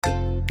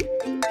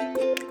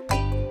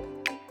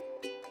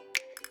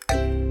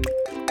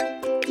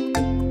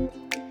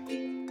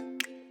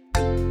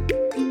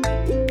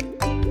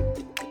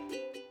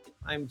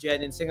I'm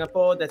Jen in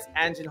Singapore. That's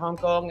Ange in Hong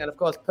Kong, and of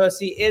course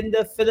Percy in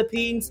the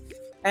Philippines.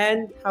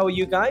 And how are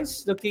you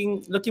guys?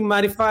 Looking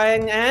mighty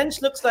fine.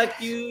 Ange, looks like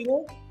you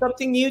know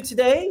something new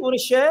today. Want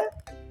to share?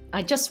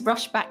 I just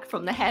rushed back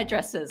from the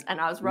hairdressers and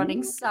I was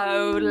running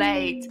so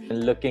late.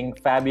 Looking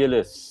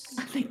fabulous.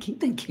 Thank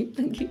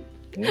you.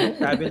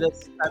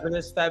 Fabulous.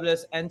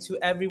 And to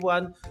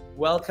everyone,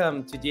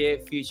 welcome to Dear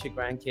Future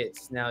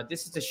Grandkids. Now,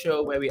 this is the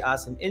show where we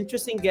ask an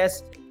interesting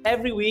guest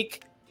every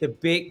week the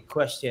big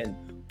question.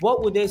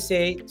 What would they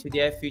say to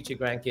their future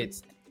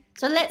grandkids?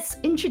 So let's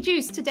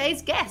introduce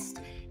today's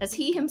guest. As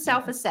he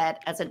himself has said,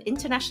 as an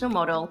international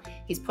model,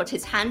 he's put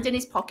his hand in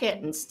his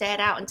pocket and stared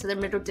out into the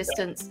middle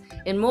distance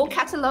in more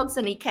catalogs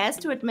than he cares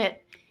to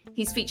admit.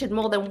 He's featured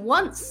more than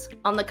once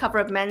on the cover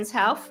of Men's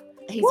Health.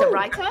 He's a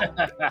writer.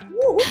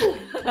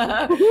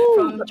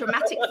 From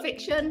dramatic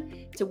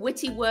fiction to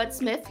witty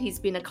wordsmith, he's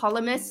been a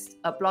columnist,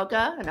 a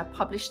blogger, and a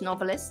published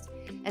novelist.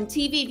 And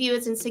TV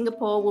viewers in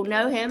Singapore will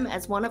know him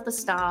as one of the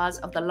stars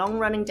of the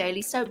long-running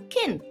daily soap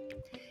Kin.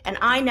 And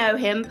I know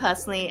him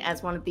personally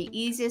as one of the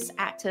easiest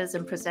actors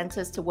and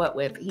presenters to work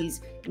with.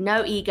 He's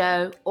no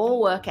ego or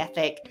work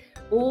ethic,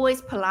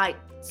 always polite,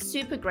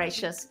 super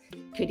gracious.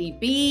 Could he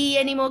be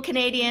any more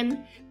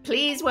Canadian?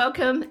 Please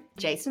welcome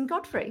Jason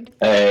Godfrey.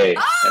 Hey,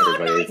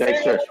 everybody.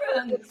 Nice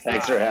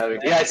Thanks for having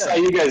me. Yeah, I saw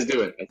you guys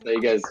do it. I saw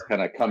you guys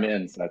kind of come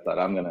in, so I thought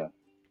I'm going to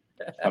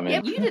come in.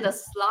 Yeah, you did a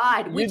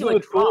slide. You do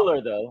it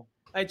cooler, though.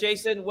 Hi,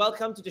 Jason.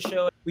 Welcome to the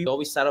show. We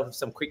always start off with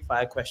some quick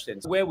fire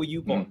questions. Where were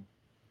you born?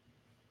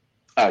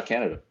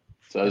 Canada.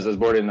 So I was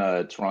born in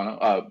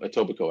Toronto,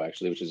 Etobicoke,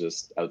 actually, which is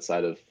just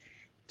outside of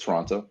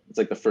Toronto. It's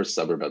like the first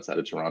suburb outside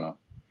of Toronto.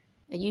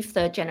 Are you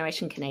third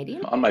generation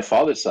Canadian? On my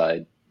father's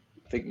side,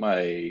 I think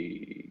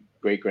my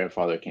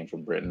great-grandfather came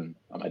from Britain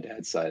on my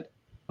dad's side.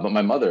 But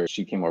my mother,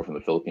 she came over from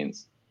the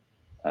Philippines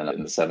in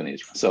the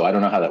 70s. So I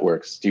don't know how that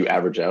works. Do you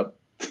average out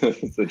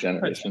the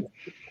generation?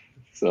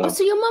 So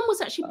your mom was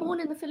actually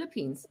born in the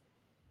Philippines?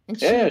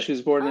 And she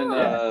was born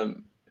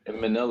in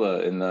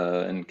Manila, in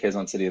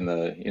Quezon City, in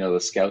the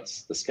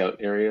scout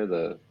area.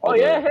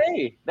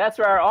 Hey, that's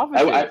where our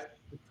office is.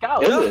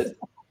 Scout. Is it?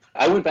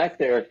 I went back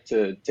there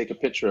to take a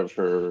picture of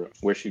her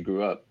where she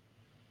grew up,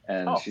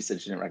 and she said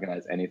she didn't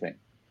recognize anything.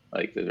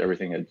 Like that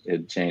everything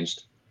had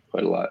changed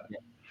quite a lot.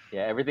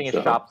 Yeah, everything is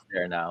shops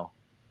there now.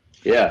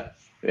 Yeah.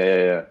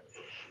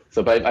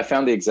 So, but I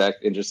found the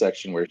exact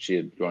intersection where she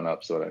had grown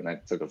up, so I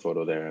took a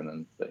photo there, and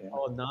then. Yeah.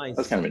 Oh, nice.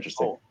 That's kind of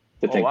interesting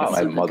to think that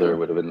my mother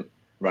would have been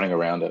running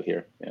around out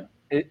here.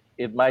 Yeah.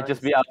 It might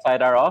just be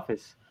outside our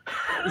office.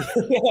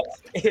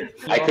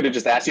 I could have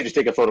just asked you to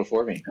take a photo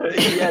for me.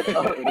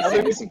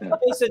 Jason,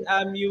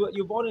 you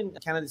were born in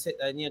Canada,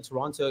 near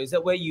Toronto. Is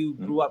that where you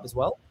grew up as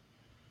well?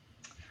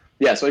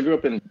 Yeah, so I grew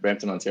up in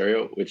Brampton,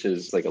 Ontario, which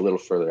is like a little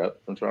further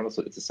up from Toronto,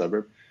 so it's a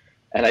suburb.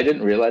 And I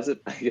didn't realize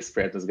it. I guess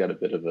Brampton's got a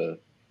bit of a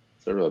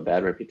sort of a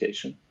bad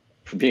reputation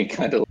for being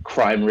kind of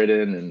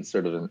crime-ridden and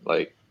sort of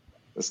like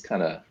this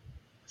kind of.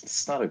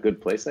 It's not a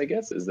good place, I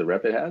guess, is the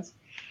rep it has.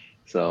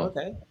 So.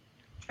 Okay.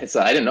 It's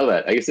I didn't know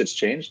that. I guess it's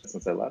changed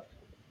since I left.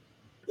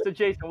 So,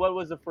 Jason, what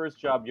was the first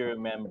job you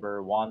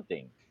remember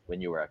wanting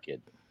when you were a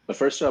kid? The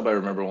first job I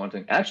remember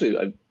wanting, actually,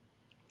 I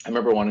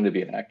remember wanting to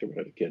be an actor when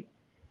I was a kid.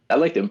 I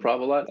liked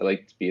improv a lot. I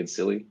liked being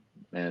silly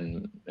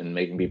and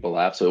making people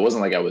laugh. So it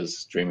wasn't like I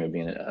was dreaming of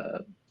being a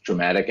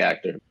dramatic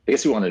actor. I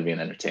guess we wanted to be an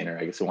entertainer.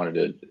 I guess I wanted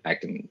to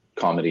act in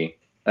comedy.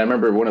 I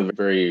remember one of the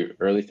very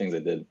early things I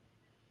did.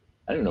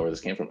 I don't even know where this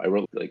came from. I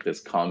wrote like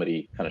this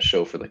comedy kind of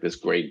show for like this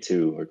grade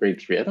 2 or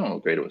grade 3. I don't know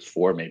what grade it was,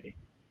 4 maybe.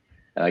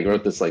 And I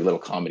wrote this like little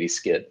comedy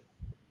skit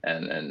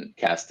and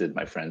casted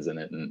my friends in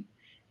it. And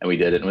we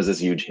did it. And it was this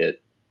huge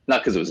hit.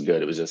 Not because it was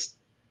good. It was just,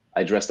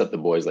 I dressed up the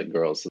boys like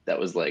girls. So that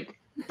was like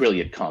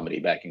brilliant comedy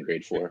back in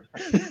grade 4.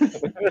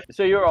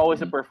 So you're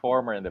always a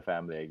performer in the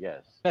family, I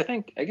guess.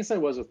 I guess I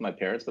was with my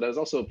parents, but I was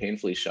also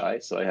painfully shy.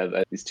 So I had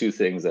these two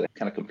things that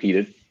kind of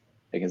competed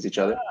against each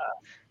other.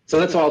 So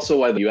that's also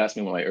why you asked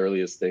me what my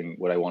earliest thing,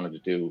 what I wanted to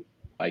do.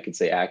 I could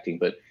say acting,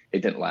 but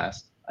it didn't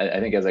last. I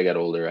think as I got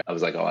older, I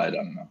was like, I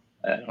don't know.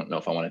 I don't know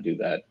if I want to do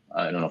that.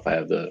 I don't know if I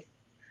have the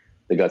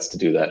guts to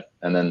do that.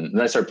 And then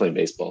I started playing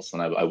baseball.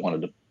 So I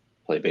wanted to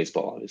play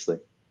baseball, obviously.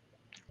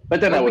 But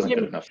then I wasn't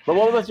good enough. But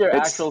what was your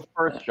actual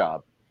first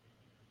job?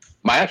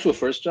 My actual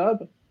first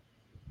job?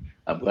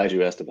 I'm glad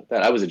you asked about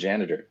that. I was a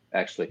janitor,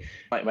 actually.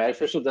 My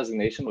official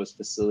designation was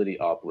facility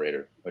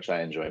operator, which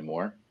I enjoy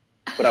more.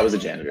 But I was a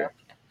janitor.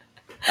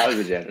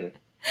 Yeah.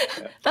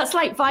 That's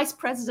like vice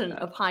president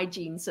of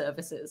hygiene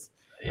services.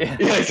 Yeah,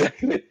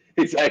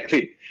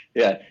 exactly.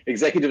 Yeah,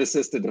 executive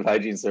assistant of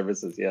hygiene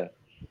services. Yeah.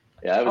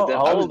 I was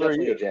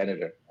definitely a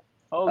janitor.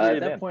 How old were you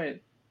at that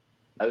point,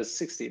 I was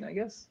 16, I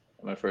guess.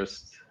 My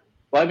first.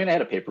 Well, I mean, I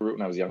had a paper route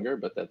when I was younger,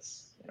 but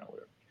that's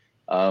whatever.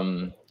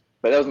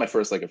 But that was my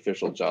first like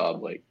official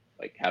job, like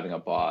having a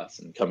boss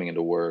and coming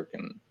into work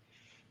and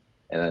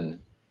then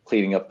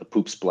cleaning up the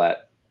poop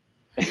splat.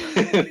 I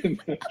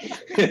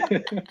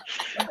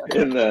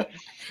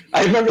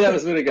remember that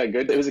was when it got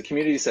good. It was a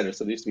community center,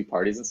 so there used to be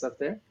parties and stuff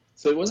there.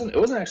 So it wasn't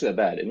actually that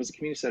bad. It was a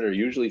community center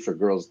usually for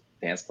girls'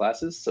 dance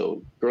classes.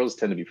 So girls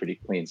tend to be pretty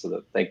clean.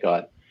 So thank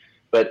God.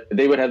 But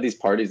they would have these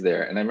parties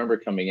there. And I remember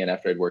coming in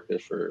after I'd worked there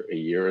for a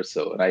year or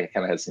so, and I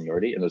kind of had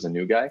seniority, and there was a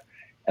new guy.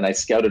 And I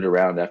scouted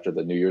around after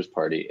the New Year's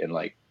party, and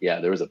like,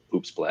 yeah, there was a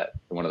poop splat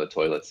in one of the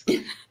toilets.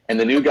 And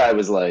the new guy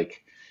was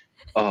like,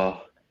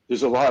 "Oh,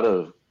 there's a lot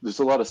of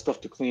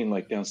stuff to clean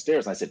like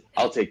downstairs." And I said,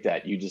 "I'll take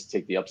that. You just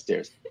take the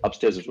upstairs.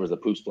 Upstairs is where the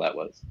poop splat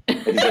was." And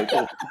he's like,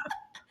 "Oh,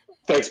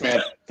 thanks,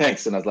 man.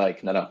 Thanks." And I was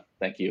like, "No,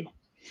 thank you."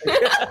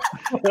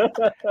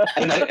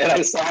 and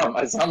I saw him.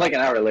 I saw him like an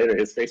hour later.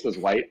 His face was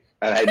white,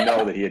 and I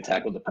know that he had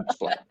tackled the poop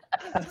splat.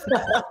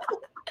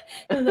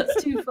 Oh,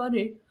 that's too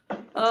funny.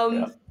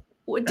 Yeah.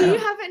 Do you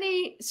have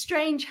any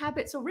strange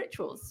habits or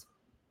rituals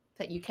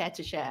that you care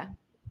to share?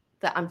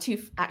 That I'm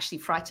too actually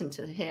frightened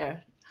to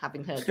hear,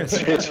 having heard this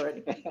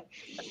already.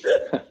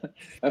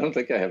 I don't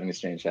think I have any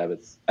strange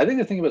habits. I think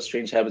the thing about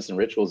strange habits and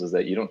rituals is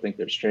that you don't think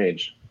they're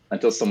strange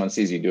until someone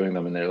sees you doing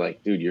them, and they're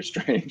like, "Dude, you're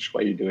strange.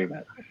 Why are you doing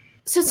that?"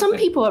 So some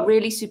people are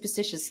really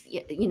superstitious.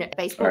 You know,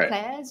 baseball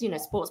players,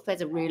 sports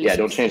players are really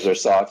don't change their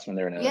socks when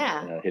they're in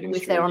a hitting if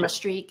streak. they're on a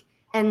streak.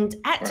 And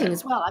acting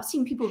as well. I've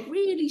seen people with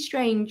really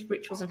strange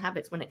rituals and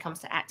habits when it comes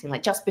to acting,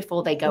 like just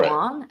before they go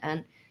on.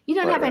 And you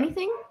don't have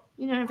anything?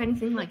 You don't have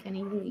anything like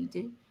anything that you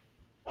do?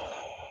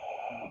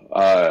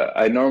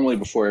 I normally,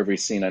 before every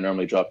scene, I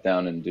normally drop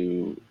down and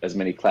do as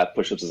many clap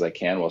push-ups as I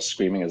can while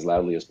screaming as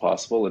loudly as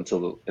possible and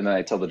then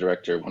I tell the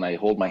director, when I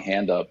hold my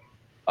hand up,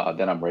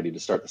 then I'm ready to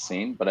start the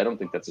scene. But I don't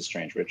think that's a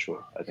strange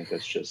ritual. I think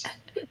that's just,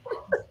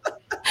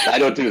 I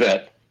don't do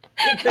that.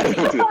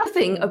 The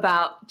thing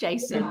about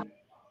Jason,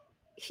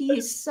 he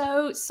is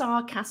so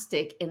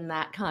sarcastic in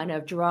that kind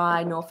of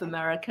dry North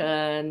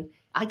American.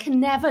 I can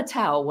never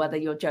tell whether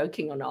you're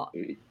joking or not.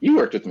 You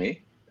worked with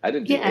me. I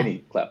didn't do any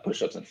clap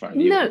push-ups in front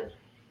of you.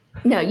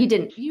 No, you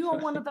didn't. You are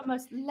one of the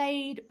most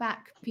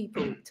laid-back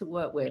people to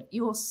work with.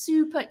 You're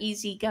super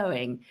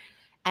easygoing,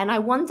 and I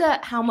wonder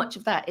how much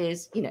of that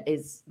is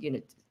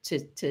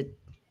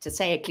to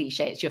say a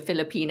cliche, it's your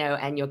Filipino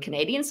and your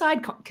Canadian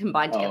side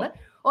combined together,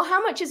 or how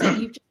much is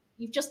it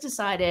you've just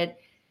decided,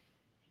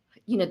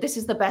 this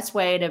is the best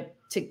way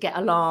to get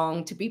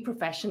along, to be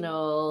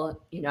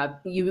professional.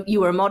 You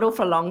were a model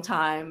for a long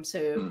time,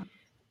 so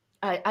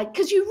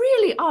because you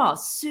really are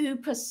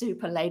super,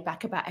 super laid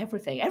back about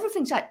everything.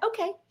 Everything's like,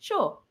 okay,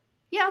 sure.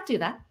 Yeah, I'll do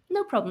that.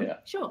 No problem. Yeah.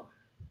 Sure.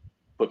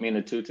 Put me in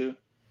a tutu,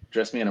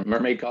 dress me in a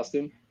mermaid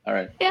costume. All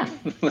right. Yeah.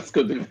 Let's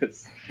go do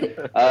this.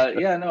 I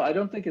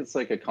don't think it's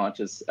like a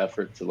conscious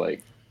effort to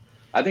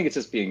I think it's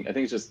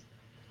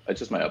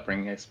just my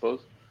upbringing, I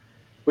suppose.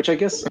 Which I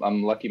guess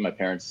I'm lucky my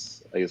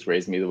parents,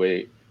 raised me the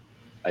way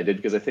I did,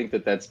 because I think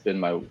that's been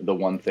the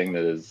one thing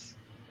that has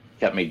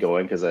kept me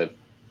going, because I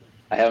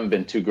haven't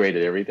been too great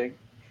at everything.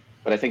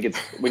 But I think it's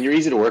when you're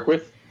easy to work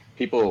with,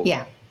 people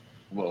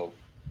will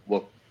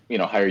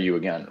hire you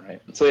again,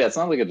 right? So it's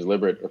not like a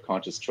deliberate or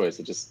conscious choice.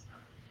 It just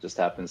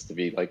happens to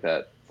be like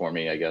that for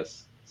me, I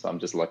guess. So I'm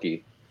just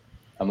lucky.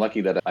 I'm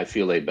lucky that I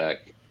feel laid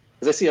back,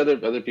 because I see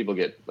other people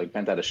get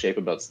bent out of shape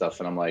about stuff,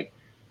 and I'm like,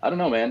 I don't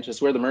know, man.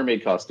 Just wear the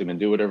mermaid costume and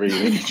do whatever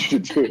you need you to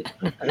do.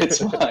 It's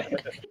fine.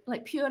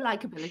 Pure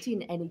likability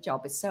in any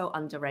job is so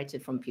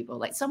underrated from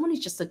people. Someone who's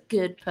just a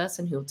good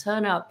person who'll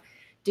turn up,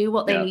 do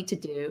what they need to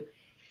do,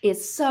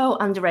 is so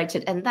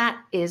underrated. And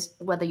that is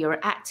whether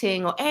you're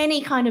acting or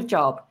any kind of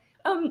job.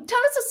 Tell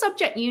us a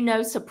subject you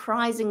know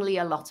surprisingly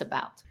a lot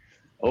about.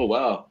 Oh,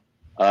 wow.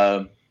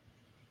 I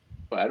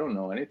don't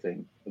know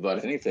anything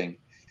about anything.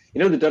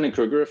 The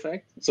Dunning-Kruger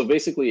effect? So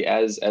basically,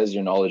 as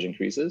your knowledge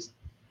increases,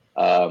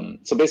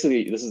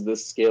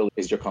 this scale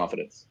is your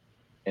confidence,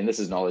 and this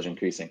is knowledge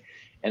increasing.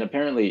 And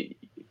apparently,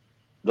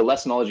 the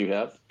less knowledge you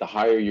have, the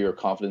higher your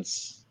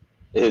confidence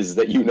is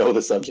that you know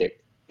the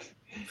subject.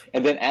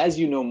 And then as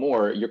you know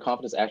more, your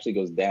confidence actually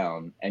goes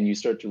down, and you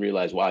start to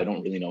realize, wow, I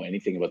don't really know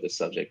anything about this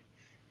subject.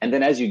 And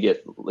then as you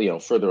get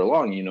further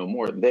along,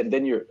 more,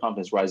 then your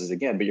confidence rises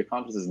again, but your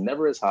confidence is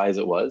never as high as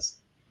it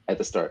was at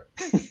the start.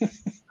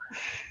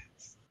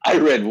 I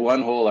read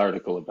one whole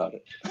article about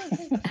it.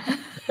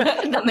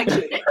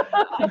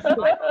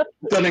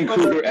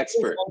 Dunning-Kruger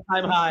expert.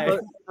 All-time high.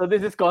 So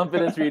this is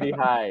confidence really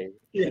high.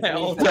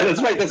 That's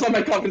right. That's why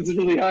my confidence is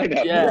really high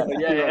now.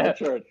 Yeah.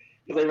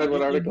 Because I read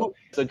one article.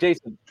 So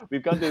Jason,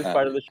 we've come to this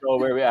part of the show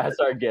where we ask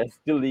our guests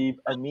to leave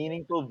a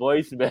meaningful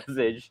voice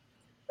message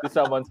to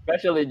someone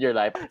special in your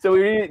life. So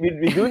we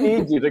do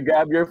need you to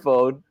grab your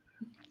phone,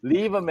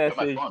 leave a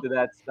message to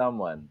that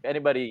someone,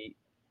 anybody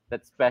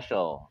that's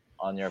special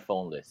on your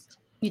phone list.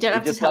 You don't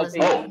have to tell us.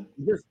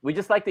 We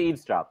just like to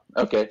eavesdrop.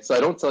 Okay, so I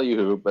don't tell you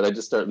who, but I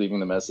just start leaving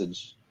the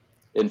message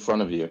in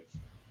front of you.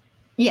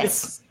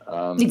 Yes,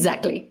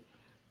 exactly.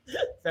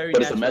 Very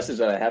but it's a message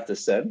that I have to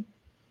send.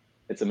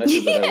 It's a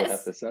message that I would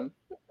have to send.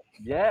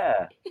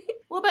 Yeah.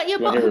 What about your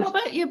boss? What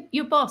about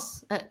your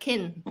boss at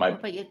Kin? My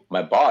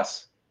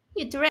boss.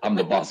 Your director. I'm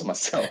the boss of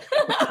myself.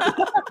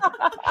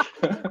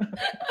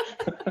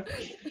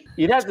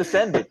 You'd have to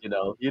send it.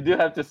 You do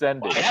have to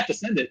send it. I have to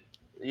send it.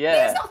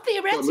 Yeah. It's not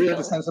theoretical. So we have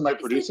to send to my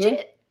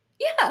producer?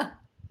 Yeah.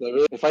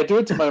 If I do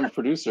it to my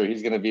producer,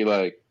 he's gonna be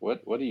like,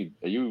 "What? Are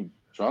you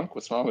drunk?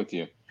 What's wrong with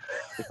you?"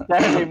 It's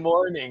Saturday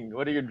morning.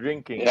 What are you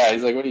drinking? Yeah,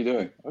 he's like, "What are you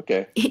doing?"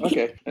 Okay,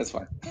 that's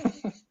fine.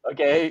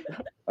 Okay.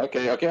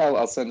 Okay.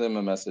 I'll send him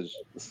a message.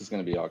 This is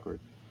gonna be awkward.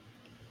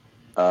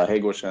 Hey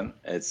Guoshan,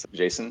 it's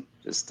Jason.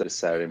 Just this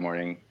Saturday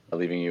morning,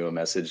 leaving you a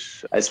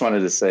message. I just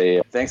wanted to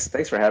say thanks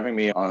for having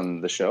me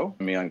on the show,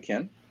 me on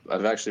Kin.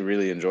 I've actually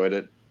really enjoyed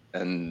it,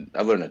 and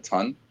I've learned a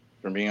ton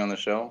from being on the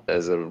show.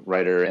 As a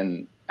writer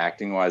and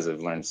acting wise,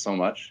 I've learned so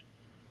much.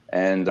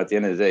 And at the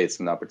end of the day, it's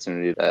an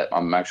opportunity that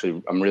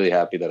I'm really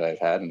happy that I've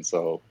had. And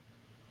so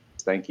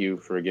thank you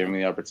for giving me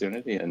the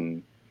opportunity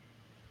and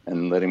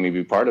letting me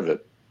be part of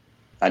it.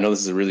 I know this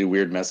is a really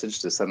weird message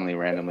to suddenly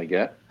randomly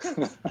get,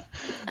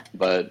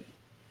 but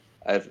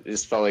I've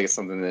just felt like it's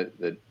something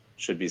that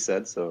should be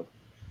said. So,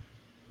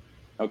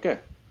 okay.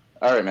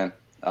 All right, man.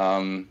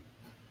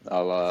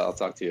 I'll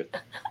talk to you.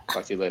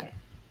 Talk to you later.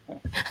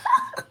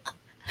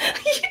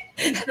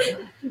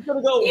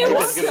 You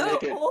were so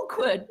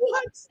awkward.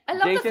 I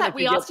love Jason, the fact if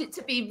we you get- asked it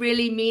to be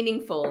really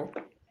meaningful,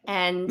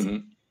 and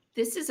Mhm.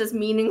 this is as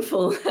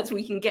meaningful as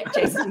we can get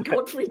Jason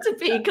Godfrey to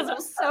be, because it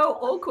was so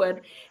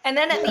awkward. And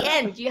then at the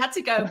end, you had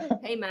to go,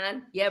 "Hey,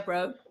 man, yeah,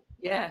 bro,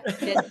 yeah,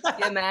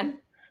 man,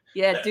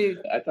 yeah,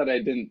 dude." I thought I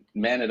didn't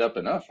man it up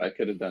enough. I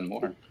could have done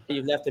more.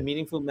 You've left a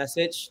meaningful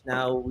message.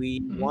 Now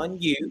we Mhm.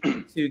 want you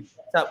to get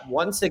up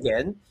once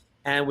again,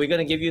 and we're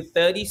going to give you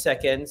 30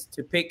 seconds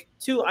to pick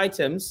 2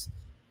 items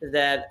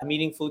that are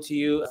meaningful to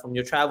you from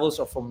your travels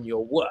or from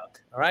your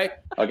work. All right?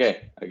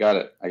 Okay, I got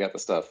it. I got the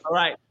stuff. All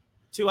right.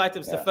 2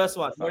 items. The Yeah, first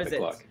one. What Off is the it?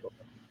 clock. What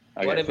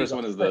Okay, have the you first got?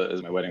 one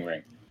is my wedding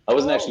ring. I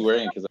wasn't actually Oh.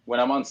 wearing it because when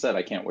I'm on set,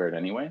 I can't wear it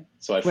anyway.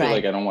 So I feel Right.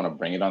 like I don't want to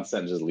bring it on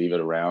set and just leave it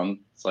around.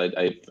 So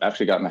I've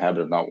actually got in the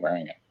habit of not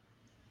wearing it.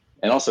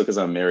 And also because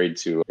I'm married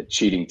to a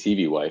cheating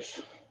TV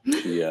wife,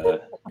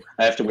 I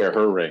have to wear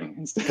her ring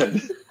instead.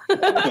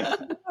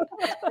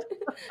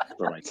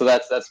 So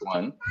that's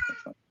one.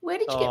 Where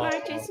did you get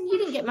married, Jason? You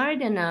didn't get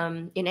married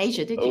in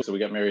Asia, did you? So we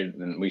got married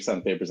and we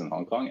signed papers in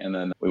Hong Kong, and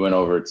then we went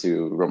over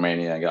to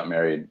Romania and got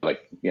married.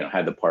 Like,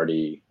 had the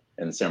party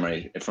and the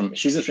ceremony.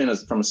 She's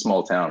from a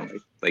small town.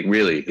 Like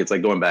really, it's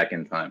like going back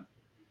in time.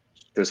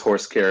 There's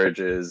horse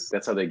carriages.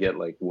 That's how they get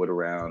like wood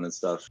around and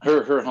stuff.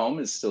 Her home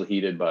is still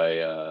heated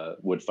by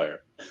wood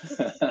fire.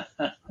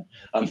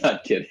 I'm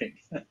not kidding.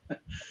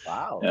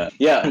 Wow.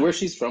 Yeah. Where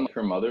she's from,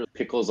 her mother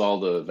pickles all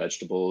the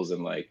vegetables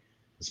and like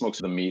smokes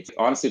the meat.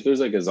 Honestly, if there's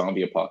like a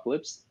zombie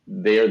apocalypse,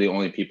 they are the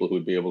only people who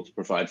would be able to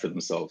provide for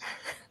themselves.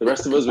 The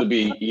rest of us would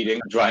be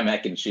eating dry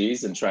mac and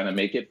cheese and trying to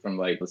make it from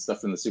like the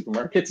stuff in the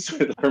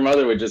supermarkets. Her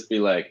mother would just be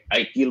like,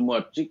 "I kill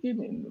more chicken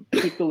and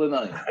pickle and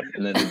onion,"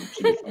 and then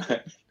she'd be fine.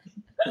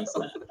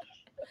 So,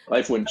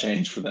 life wouldn't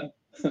change for them.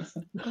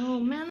 Oh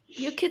man,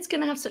 your kid's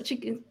gonna have such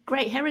a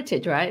great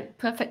heritage, right?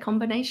 Perfect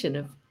combination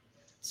of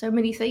so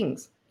many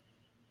things.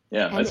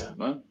 Yeah,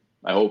 And-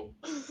 I hope.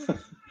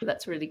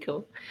 That's really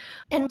cool.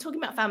 And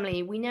talking about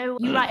family, we know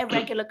you write a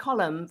regular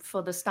column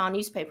for the Star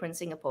newspaper in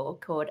Singapore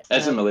called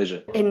That's in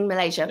Malaysia. in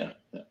Malaysia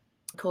Yeah.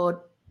 called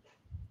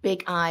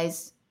Big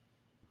Eyes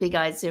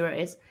Zero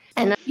Is.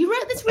 And you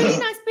wrote this really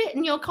nice bit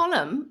in your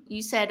column.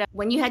 You said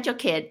when you had your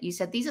kid, you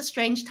said these are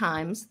strange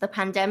times, the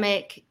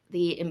pandemic,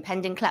 the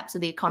impending collapse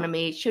of the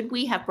economy. Should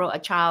we have brought a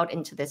child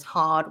into this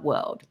hard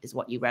world, is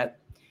what you wrote.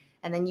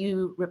 And then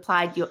you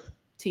replied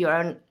to your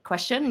own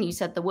question, and you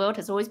said the world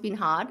has always been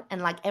hard.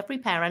 And like every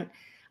parent,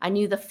 I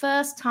knew the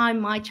first time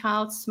my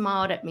child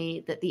smiled at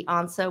me that the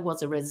answer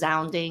was a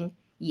resounding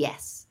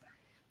yes.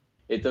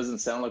 It doesn't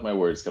sound like my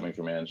words coming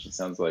from Ange. It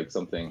sounds like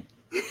something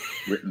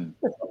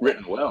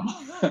written well.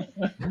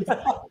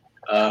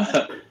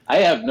 I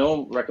have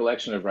no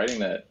recollection of writing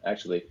that,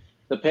 actually.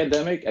 The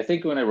pandemic, I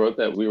think when I wrote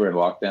that, we were in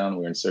lockdown,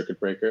 we were in circuit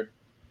breaker.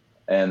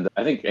 And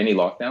I think any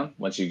lockdown,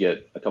 once you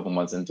get a couple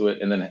months into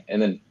it, and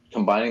then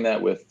combining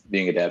that with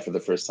being a dad for the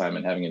first time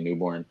and having a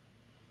newborn,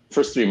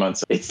 first 3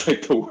 months, it's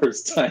like the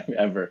worst time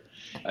ever.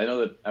 I know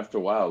that after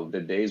a while, the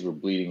days were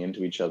bleeding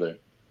into each other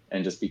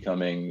and just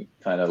becoming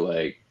kind of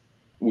like,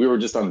 we were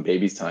just on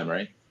baby's time,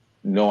 right?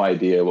 No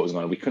idea what was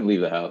going on. We couldn't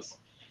leave the house.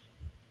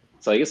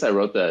 So I guess I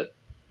wrote that.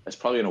 It's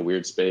probably in a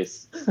weird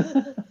space.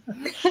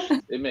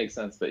 It makes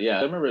sense. But yeah,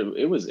 I remember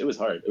it was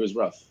hard. It was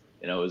rough.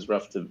 It was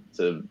rough to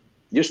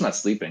you're just not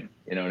sleeping.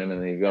 You know what I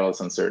mean? You got all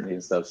this uncertainty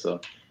and stuff. So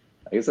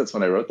I guess that's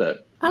when I wrote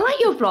that. I like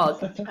your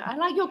blog. I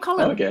like your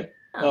column. Okay.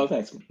 Oh,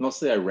 thanks.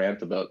 Mostly I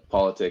rant about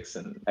politics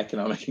and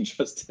economic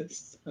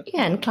injustice.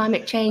 Yeah, and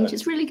climate change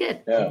is really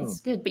good. Yeah.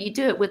 It's good. But you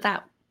do it with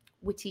that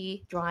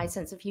witty, dry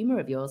sense of humor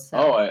of yours. So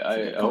Oh, it's a I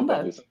good hope I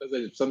combo.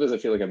 do. Sometimes I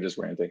feel like I'm just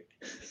ranting.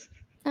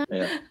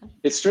 Yeah.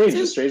 It's strange. So-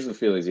 It's strange the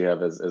feelings you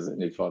have as a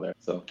new father.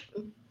 So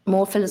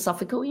More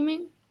philosophical, you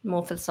mean?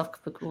 More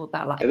philosophical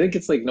about life. I think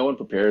it's like no one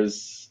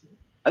prepares.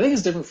 I think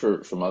it's different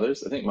for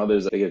mothers. I think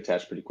mothers, they get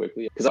attached pretty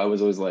quickly. Because I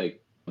was always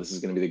like, this is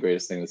going to be the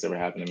greatest thing that's ever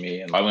happened to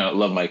me. And I'm going to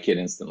love my kid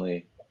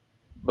instantly.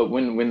 But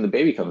when the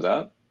baby comes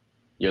out,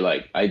 you're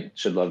like, I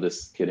should love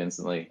this kid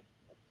instantly.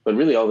 But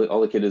really, all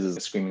the kid is a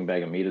screaming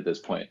bag of meat at this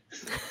point.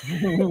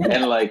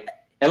 And like,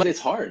 And it's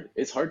hard.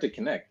 It's hard to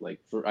connect. Like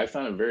I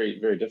found it very,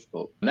 very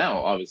difficult. Now,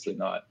 obviously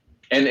not.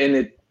 And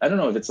it, I don't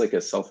know if it's like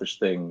a selfish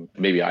thing.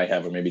 Maybe I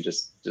have, or maybe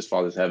just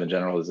fathers have in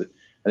general. Is it?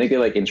 I think they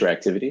like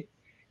interactivity.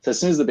 So as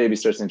soon as the baby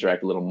starts to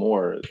interact a little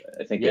more,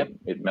 I think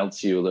it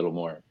melts you a little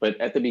more. But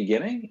at the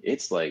beginning,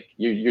 it's like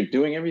you're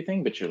doing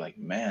everything, but you're like,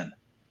 man,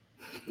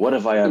 what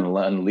have I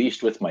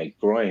unleashed with my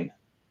groin?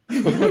 I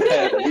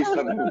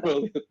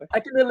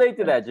can relate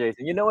to that,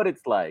 Jason. You know what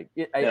it's like.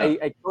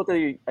 I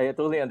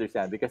totally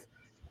understand, because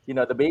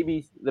the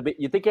babies,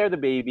 you take care of the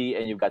baby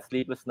and you've got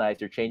sleepless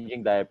nights, you're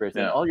changing diapers,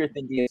 and all you're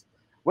thinking is,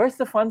 where's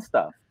the fun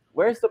stuff?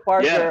 Where's the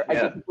part where I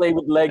get to play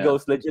with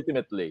Legos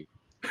legitimately?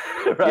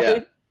 Right? Yeah.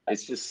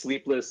 It's just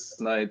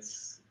sleepless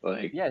nights,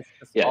 like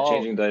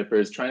changing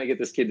diapers, trying to get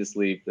this kid to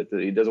sleep, that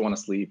he doesn't want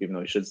to sleep even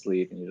though he should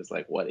sleep, and you're just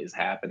like, what is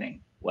happening?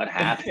 What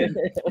happened?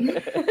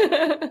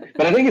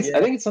 But I think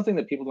it's something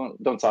that people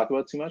don't talk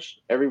about too much.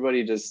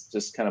 Everybody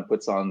just kind of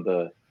puts on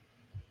the,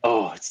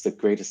 oh, it's the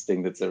greatest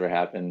thing that's ever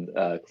happened,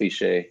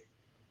 cliche,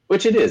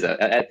 which it is.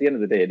 At the end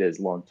of the day, it is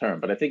long term.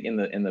 But I think in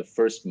the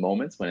first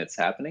moments when it's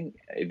happening,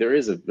 there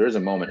is a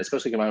moment,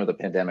 especially combined with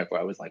the pandemic,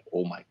 where I was like,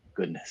 oh my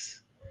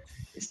goodness,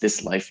 is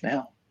this life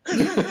now?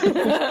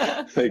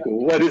 Like,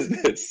 what is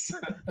this?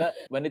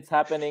 When it's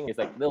happening, it's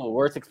like the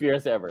worst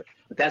experience ever.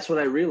 But that's what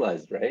I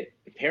realized, right?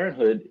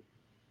 Parenthood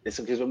is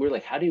because when we're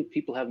like, how do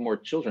people have more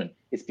children?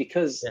 It's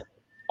because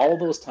all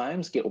those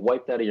times get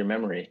wiped out of your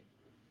memory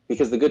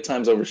because the good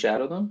times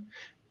overshadow them.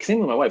 Same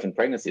with my wife in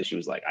pregnancy. She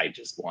was like, I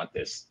just want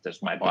this.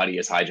 Just my body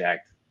is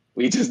hijacked.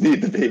 We just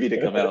need the baby to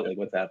come out. Like,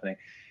 what's happening?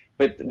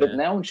 But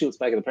now when she looks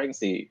back at the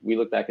pregnancy, we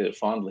look back at it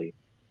fondly.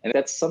 And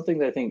that's something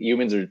that I think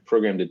humans are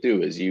programmed to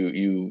do, is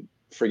you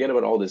forget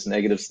about all this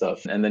negative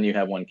stuff, and then you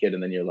have one kid,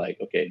 and then you're like,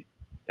 okay,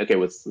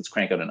 let's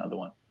crank out another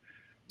one.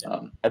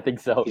 I think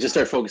so. You just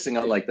start focusing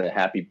on like the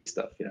happy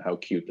stuff, how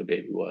cute the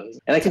baby was.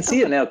 And I can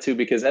see it now too,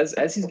 because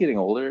as he's getting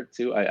older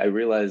too, I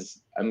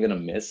realize I'm gonna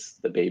miss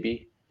the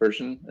baby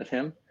version of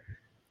him.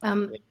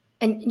 And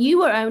you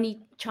were only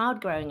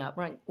child growing up,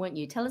 right? Weren't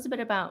you? Tell us a bit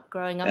about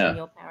growing up and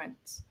your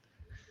parents.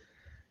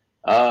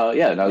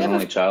 And I was an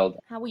only child.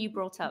 How were you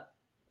brought up?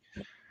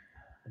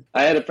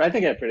 I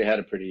think I had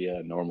a pretty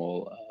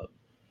normal,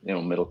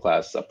 middle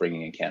class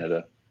upbringing in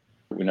Canada.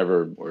 We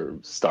never were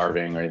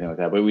starving or anything like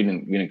that, but we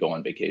didn't go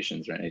on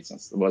vacations or anything.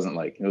 It wasn't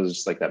like, it was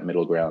just like that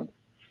middle ground.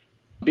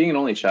 Being an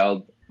only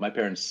child, my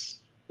parents,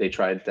 they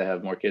tried to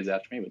have more kids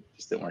after me, but it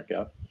just didn't work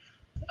out.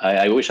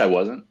 I wish I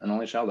wasn't an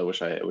only child. I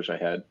wish I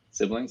had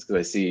siblings, because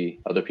I see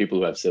other people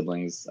who have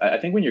siblings. I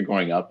think when you're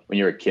growing up, when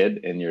you're a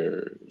kid and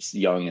you're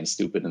young and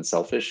stupid and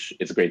selfish,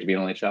 it's great to be an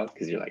only child,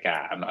 because you're like,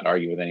 I'm not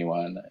arguing with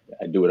anyone.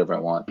 I do whatever I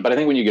want. But I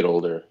think when you get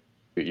older,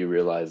 you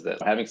realize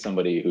that having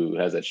somebody who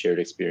has that shared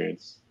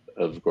experience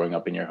of growing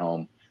up in your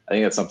home, I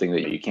think that's something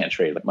that you can't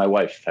trade. Like, my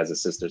wife has a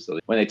sister, so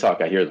when they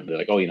talk, I hear them. They're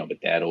like, oh, but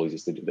dad always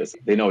used to do this.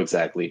 They know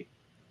exactly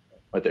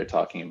what they're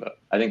talking about.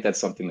 I think that's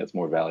something that's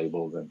more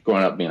valuable than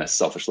growing up being a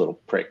selfish little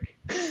prick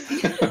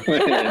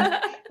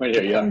when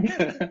you're young.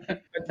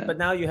 But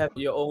now you have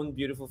your own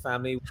beautiful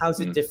family. How's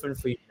it different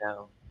for you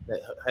now,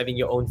 having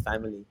your own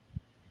family?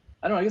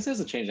 I don't know. I guess it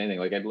hasn't changed anything.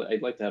 Like,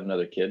 I'd like to have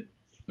another kid,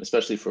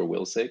 especially for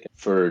Will's sake.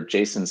 For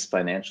Jason's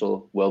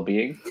financial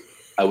well-being,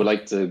 I would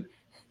like to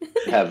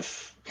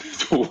have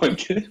one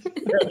kid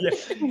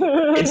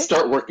and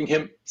start working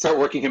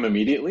him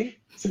immediately,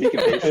 so he can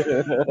pay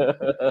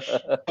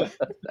for it.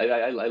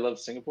 I love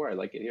Singapore. I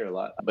like it here a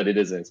lot, but it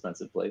is an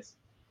expensive place.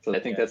 So I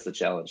think that's the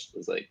challenge.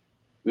 It's like,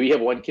 we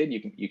have one kid,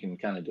 you can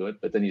kind of do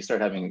it, but then you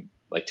start having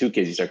like 2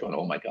 kids, you start going,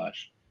 oh my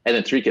gosh. And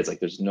then 3 kids, like,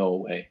 there's no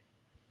way.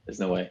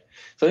 So I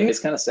think it's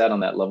kind of sad on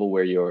that level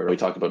where we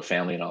talk about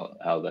family and all,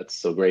 how that's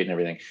so great and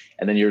everything.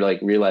 And then you're like,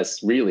 realize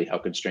really how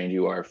constrained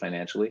you are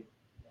financially.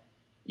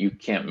 You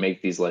can't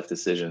make these life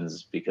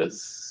decisions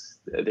because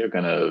they're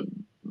going to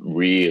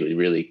really,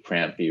 really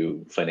cramp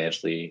you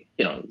financially.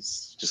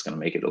 It's just going to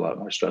make it a lot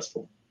more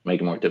stressful, make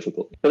it more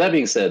difficult. But that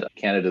being said,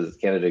 Canada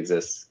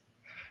exists.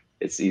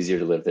 It's easier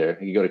to live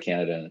there. You go to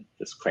Canada and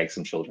just crank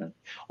some children.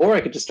 Or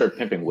I could just start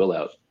pimping Will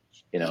out.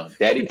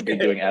 Daddy could be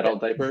doing adult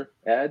diaper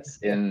ads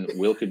and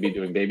Will could be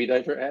doing baby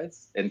diaper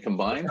ads, and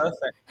combined,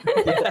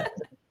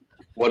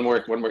 one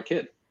more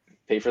kid.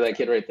 Pay for that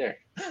kid right there.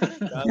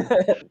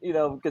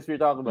 Because we're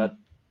talking about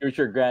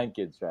future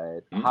grandkids,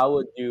 right? Mm-hmm. How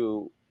would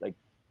you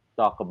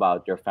talk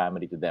about your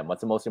family to them?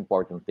 What's the most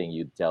important thing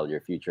you'd tell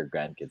your future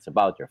grandkids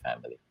about your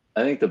family?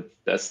 I think the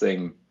best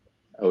thing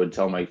I would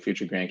tell my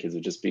future grandkids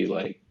would just be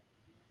like,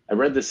 I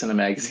read this in a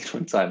magazine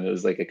one time. It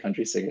was like a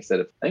country singer said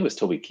it. I think it was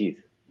Toby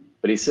Keith.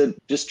 But he said,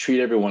 just treat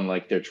everyone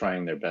like they're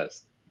trying their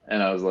best.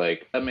 And I was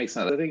like, that makes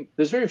sense. I think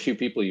there's very few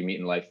people you meet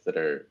in life that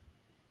are,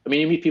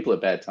 you meet people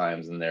at bad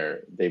times and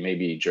they may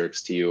be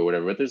jerks to you or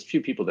whatever, but there's few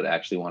people that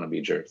actually want to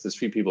be jerks. There's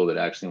few people that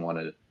actually want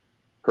to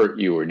hurt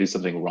you or do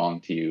something wrong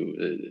to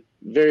you.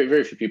 Very,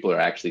 very few people are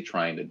actually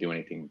trying to do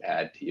anything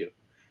bad to you.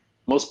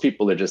 Most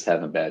people are just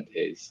having bad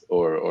days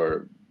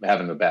or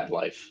having a bad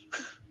life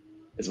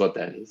is what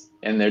that is.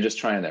 And they're just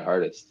trying their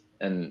hardest.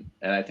 and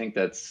I think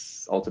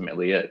that's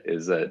ultimately it.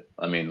 Is that,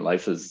 I mean,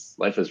 life is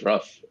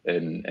rough,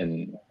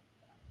 and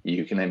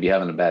you can be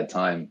having a bad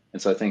time,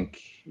 and so I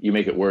think you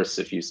make it worse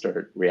if you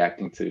start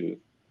reacting to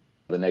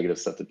the negative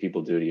stuff that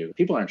people do to you.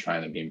 People aren't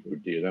trying to be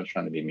rude to you. They're not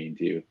trying to be mean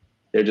to you.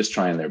 They're just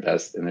trying their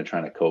best, and they're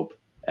trying to cope.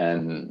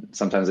 And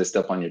sometimes they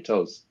step on your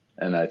toes.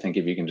 And I think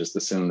if you can just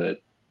assume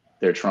that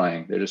they're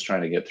just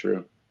trying to get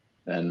through.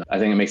 And I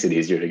think it makes it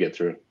easier to get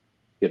through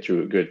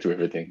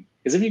everything.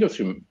 Because if you go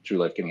through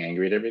life getting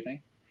angry at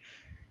everything,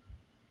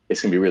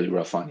 it's gonna be really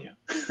rough on you.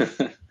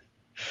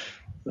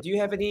 Do you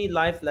have any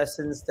life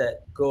lessons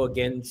that go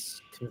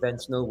against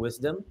conventional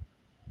wisdom?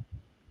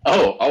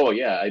 Oh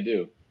yeah, I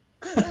do.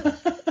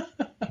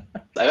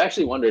 I've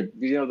actually wondered,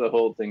 the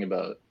whole thing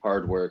about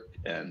hard work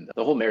and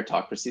the whole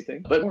meritocracy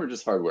thing, but more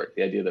just hard work.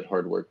 The idea that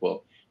hard work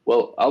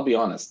well, I'll be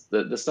honest,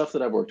 the stuff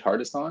that I've worked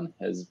hardest on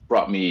has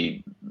brought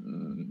me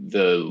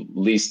the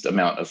least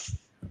amount of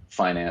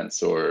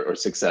finance or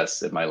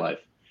success in my life.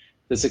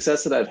 The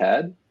success that I've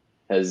had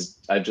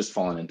I've just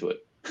fallen into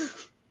it.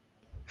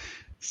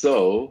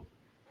 So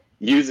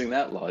using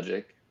that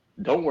logic,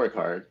 don't work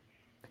hard,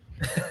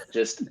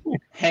 just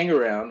hang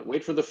around,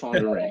 wait for the phone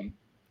to ring,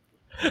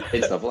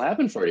 and stuff will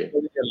happen for you.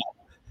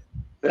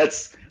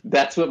 That's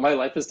what my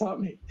life has taught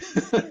me.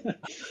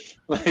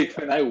 Like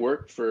when I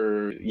worked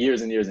for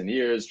years and years and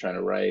years trying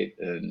to write,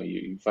 and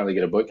you finally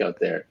get a book out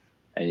there,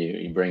 and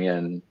you bring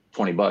in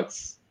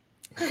 $20,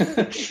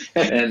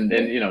 and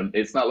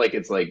it's not like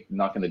it's like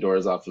knocking the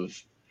doors off of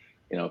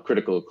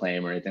critical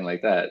acclaim or anything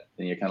like that.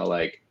 And you're kind of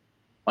like,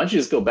 why don't you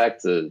just go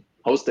back to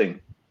hosting,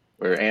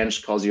 where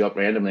Ange calls you up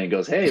randomly and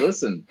goes, "Hey,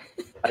 listen,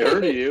 I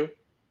heard of you.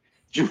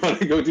 Do you want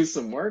to go do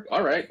some work?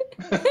 All right."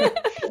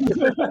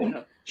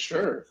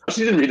 Sure.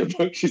 She didn't read a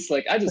book. She's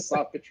like, "I just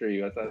saw a picture of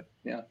you. I thought,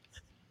 yeah,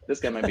 this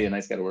guy might be a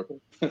nice guy to work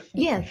with."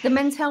 Yeah, the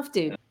Men's Health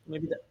dude.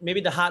 Maybe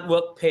the hard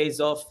work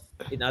pays off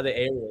in other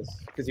areas.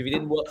 Because if you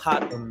didn't work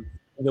hard on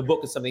your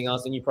book or something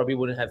else, then you probably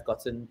wouldn't have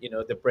gotten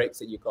the breaks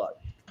that you got.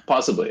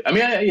 Possibly. I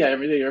mean,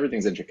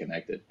 everything's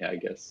interconnected. Yeah, I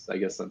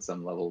guess on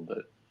some level,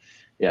 but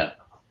yeah,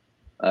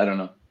 I don't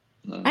know.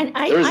 And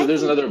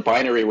there's another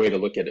binary way to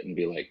look at it and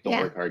be like, don't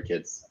work hard,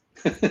 kids.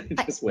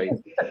 Just wait.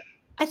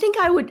 I think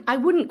I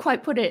wouldn't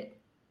quite put it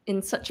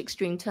in such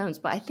extreme terms,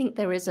 but I think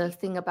there is a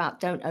thing about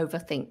don't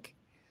overthink.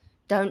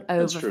 Don't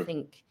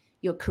overthink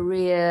your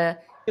career.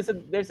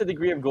 There's a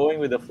degree of going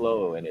with the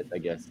flow in it, I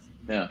guess.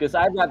 Yeah. Because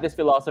I've got this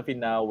philosophy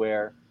now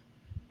where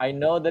I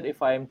know that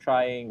if I'm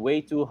trying way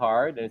too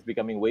hard and it's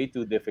becoming way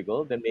too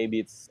difficult, then maybe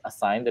it's a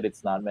sign that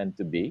it's not meant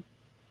to be.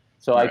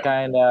 So Right.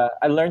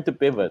 I learned to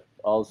pivot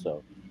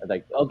also.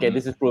 Like, okay,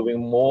 this is proving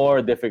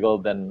more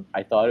difficult than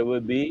I thought it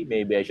would be.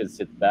 Maybe I should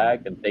sit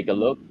back and take a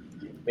look.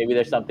 Maybe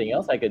there's something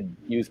else I could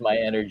use my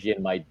energy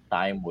and my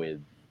time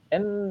with.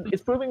 And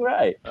it's proving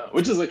right.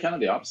 Which is like kind of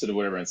the opposite of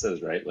what everyone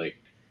says, right?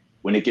 Like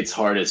when it gets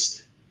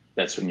hardest,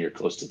 that's when you're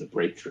close to the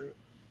breakthrough.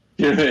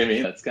 You know what I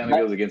mean? That's kind of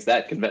goes against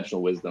that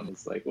conventional wisdom.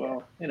 It's like,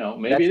 well,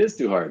 maybe it is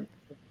too hard.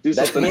 Do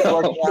That's something me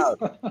else. working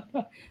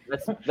out.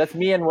 That's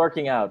me and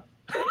working out.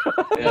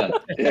 Yeah,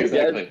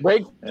 exactly.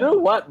 Breakthrough?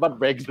 What? But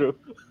breakthrough.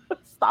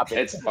 Stop it.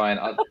 It's fine.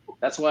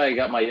 That's why I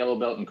got my yellow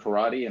belt in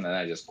karate, and then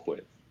I just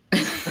quit.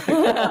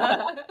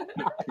 No,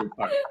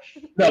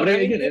 but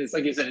again, it's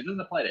like you said, it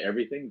doesn't apply to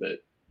everything, but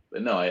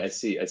no, I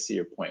see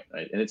your point,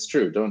 right? And it's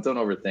true. Don't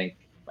overthink.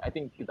 I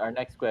think our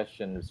next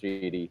question is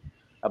really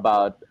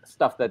about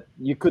stuff that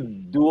you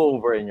could do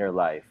over in your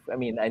life. I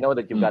mean, I know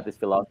that you've got this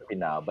philosophy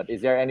now, but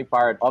is there any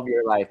part of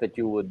your life that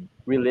you would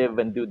relive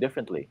and do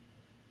differently?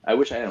 I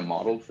wish I hadn't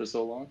modeled for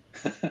so long.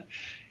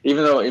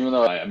 even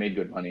though I made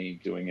good money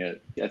doing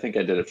it, I think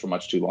I did it for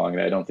much too long,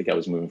 and I don't think I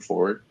was moving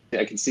forward.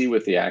 I can see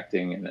with the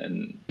acting,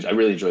 and I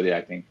really enjoy the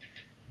acting,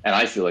 and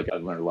I feel like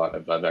I've learned a lot.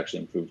 I've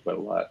actually improved quite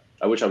a lot.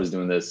 I wish I was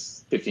doing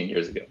this 15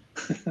 years ago.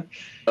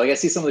 Like I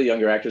see some of the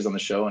younger actors on the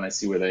show, and I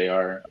see where they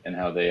are and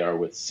how they are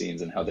with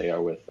scenes and how they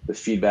are with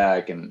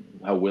feedback and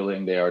how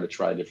willing they are to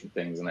try different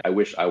things. And I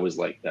wish I was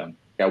like them.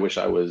 I wish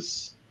I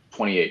was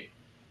 28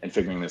 and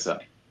figuring this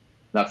out,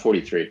 not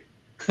 43.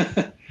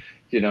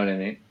 You know what I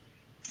mean?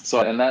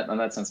 So in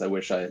that sense, I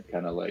wish I had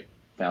kind of like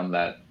found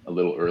that a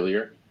little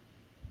earlier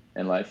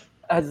in life.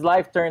 Has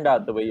life turned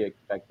out the way you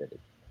expected it?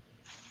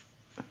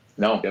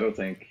 No, I don't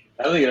think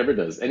it ever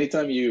does.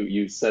 Anytime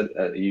you said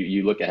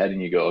you look ahead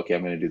and you go, okay,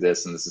 I'm going to do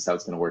this, and this is how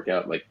it's going to work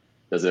out. Like,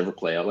 does it ever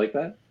play out like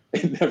that?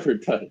 It never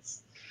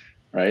does,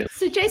 right?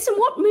 So, Jason,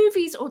 what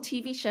movies or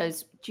TV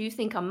shows do you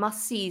think are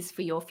must-sees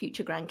for your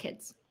future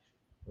grandkids?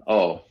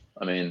 Oh,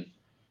 I mean,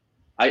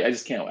 I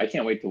just can't. I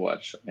can't wait to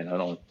watch. I mean, I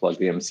don't plug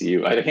the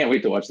MCU. I can't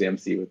wait to watch the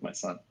MCU with my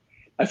son.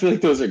 I feel like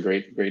those are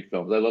great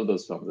films. I love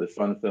those films. They're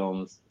fun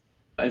films.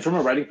 And from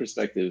a writing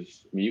perspective,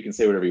 I mean, you can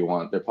say whatever you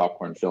want. They're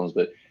popcorn films,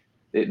 but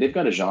they've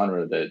got a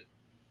genre that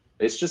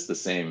it's just the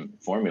same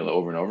formula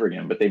over and over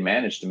again, but they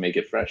manage to make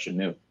it fresh and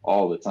new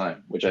all the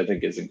time, which I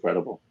think is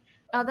incredible.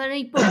 Are there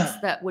any books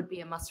that would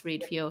be a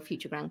must-read for your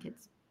future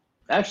grandkids?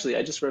 Actually,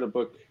 I just read a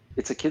book.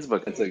 It's a kid's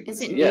book. Is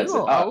it new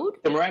or old?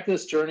 The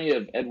Miraculous Journey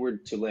of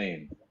Edward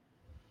Tulane.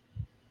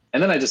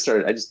 And then I just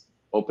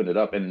opened it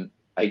up, and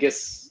I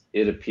guess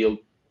it appealed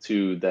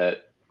to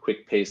that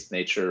quick-paced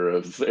nature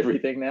of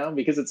everything now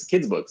because it's a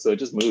kid's book, so it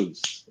just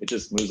moves. It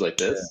just moves like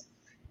this,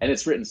 and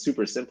it's written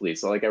super simply.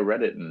 So like I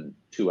read it in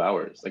 2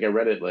 hours. Like I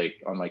read it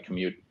like on my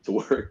commute to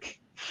work.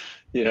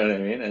 You know what I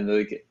mean? And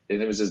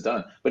it was just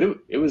done. But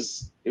it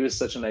was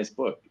such a nice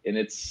book, and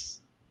it's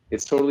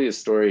totally a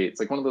story. It's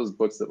like one of those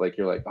books that like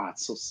you're like, oh,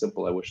 it's so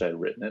simple. I wish I had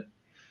written it.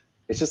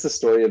 It's just the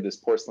story of this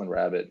porcelain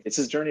rabbit. It's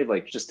his journey of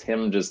like just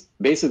him just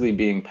basically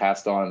being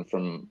passed on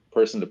from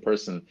person to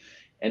person,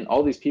 and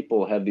all these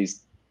people have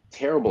these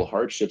terrible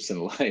hardships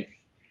in life,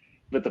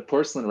 but the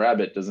porcelain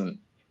rabbit doesn't.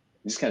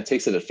 He just kind of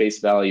takes it at face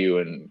value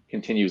and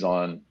continues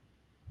on,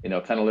 you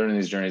know, kind of learning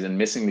these journeys and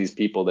missing these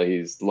people that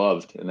he's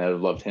loved and that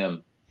have loved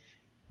him.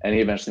 And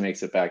he eventually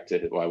makes it back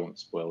to, well, I won't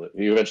spoil it.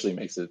 He eventually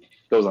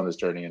goes on this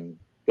journey and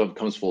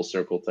comes full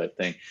circle type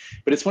thing.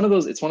 But it's one of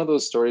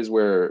those stories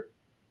where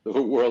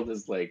the world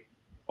is like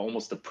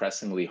almost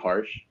depressingly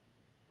harsh,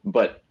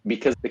 but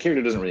because the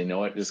character doesn't really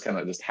know it, just kind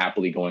of just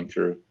happily going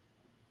through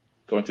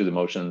the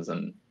motions.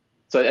 And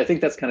so I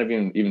think that's kind of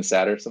even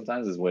sadder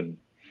sometimes is when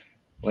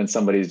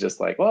somebody's just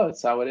like, well,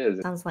 it's how it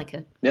is. Sounds like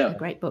a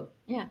great book.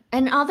 Yeah.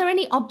 And are there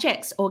any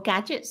objects or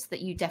gadgets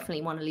that you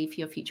definitely want to leave for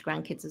your future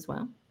grandkids as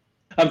well?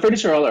 I'm pretty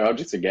sure all our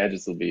objects or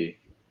gadgets will be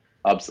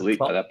obsolete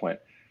by that point.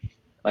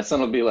 My son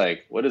will be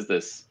like, what is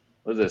this?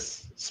 What is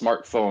this?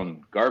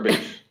 Smartphone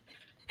garbage.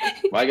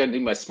 Why I gotta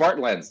need my smart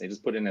lens? He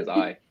just put it in his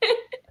eye.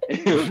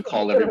 He'll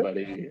call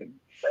everybody. And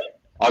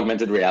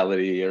augmented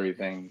reality,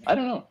 everything. I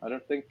don't know. I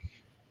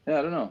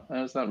don't know.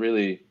 There's not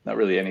really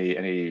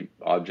any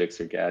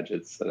objects or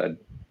gadgets that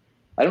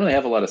I don't really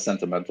have a lot of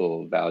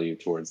sentimental value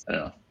towards, I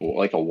don't know,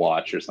 like a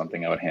watch or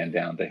something I would hand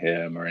down to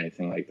him or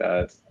anything like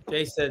that.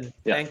 Jason,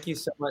 thank you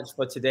so much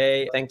for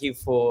today. Thank you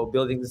for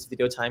building this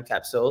video time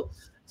capsule.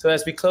 So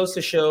as we close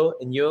the show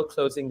and you're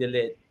closing the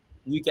lid,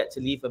 you get to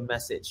leave a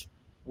message.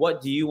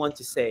 What do you want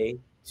to say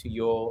to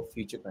your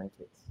future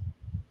grandkids?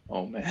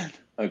 Oh, man.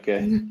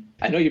 Okay.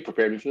 I know you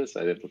prepared me for this.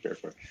 I didn't prepare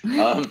for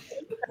it.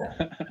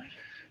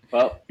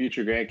 Well,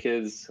 future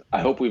grandkids,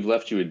 I hope we've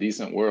left you a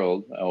decent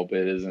world. I hope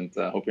it isn't.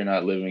 I hope you're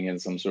not living in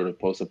some sort of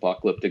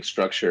post-apocalyptic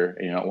structure.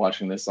 And you're not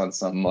watching this on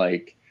some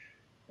like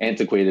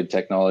antiquated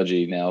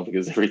technology now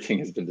because everything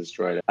has been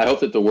destroyed. I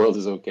hope that the world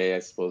is okay, I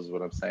suppose is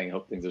what I'm saying. I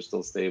hope things are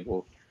still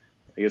stable.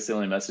 I guess the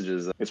only message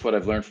is, it's what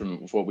I've learned from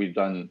what we've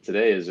done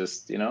today is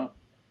just, you know,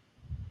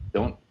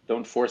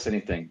 don't force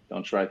anything.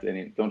 Don't try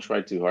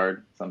too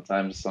hard.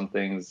 Sometimes some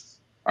things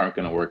aren't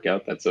going to work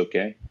out. That's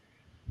okay.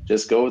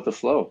 Just go with the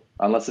flow,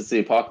 unless it's the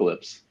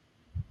apocalypse.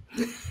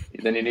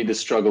 Then you need to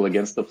struggle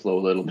against the flow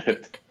a little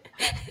bit.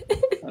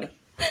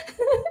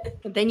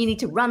 Then you need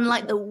to run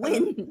like the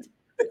wind.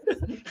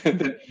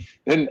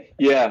 then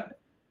yeah.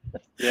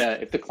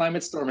 If the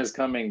climate storm is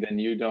coming, then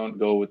you don't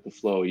go with the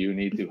flow. You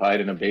need to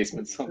hide in a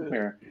basement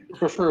somewhere,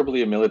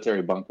 preferably a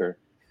military bunker.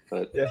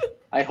 But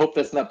I hope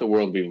that's not the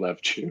world we've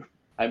left you.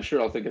 I'm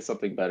sure I'll think of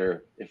something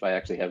better if I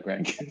actually have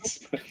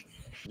grandkids.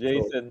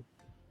 Jason,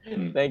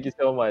 thank you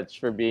so much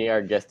for being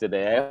our guest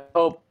today. I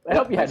hope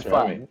you had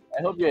fun.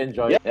 I hope you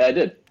enjoyed it. Yeah, I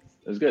did.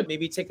 It was good.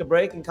 Maybe take a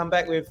break and come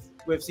back with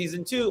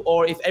season 2.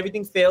 Or if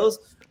everything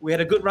fails, we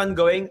had a good run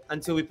going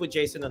until we put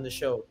Jason on the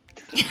show.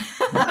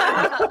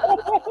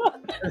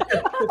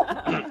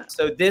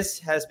 So this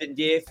has been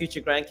Dear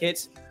Future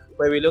Grandkids,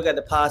 where we look at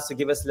the past to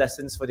give us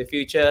lessons for the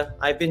future.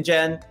 I've been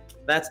Jen.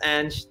 That's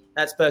Ange.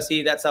 That's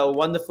Percy. That's our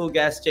wonderful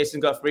guest, Jason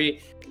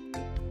Godfrey.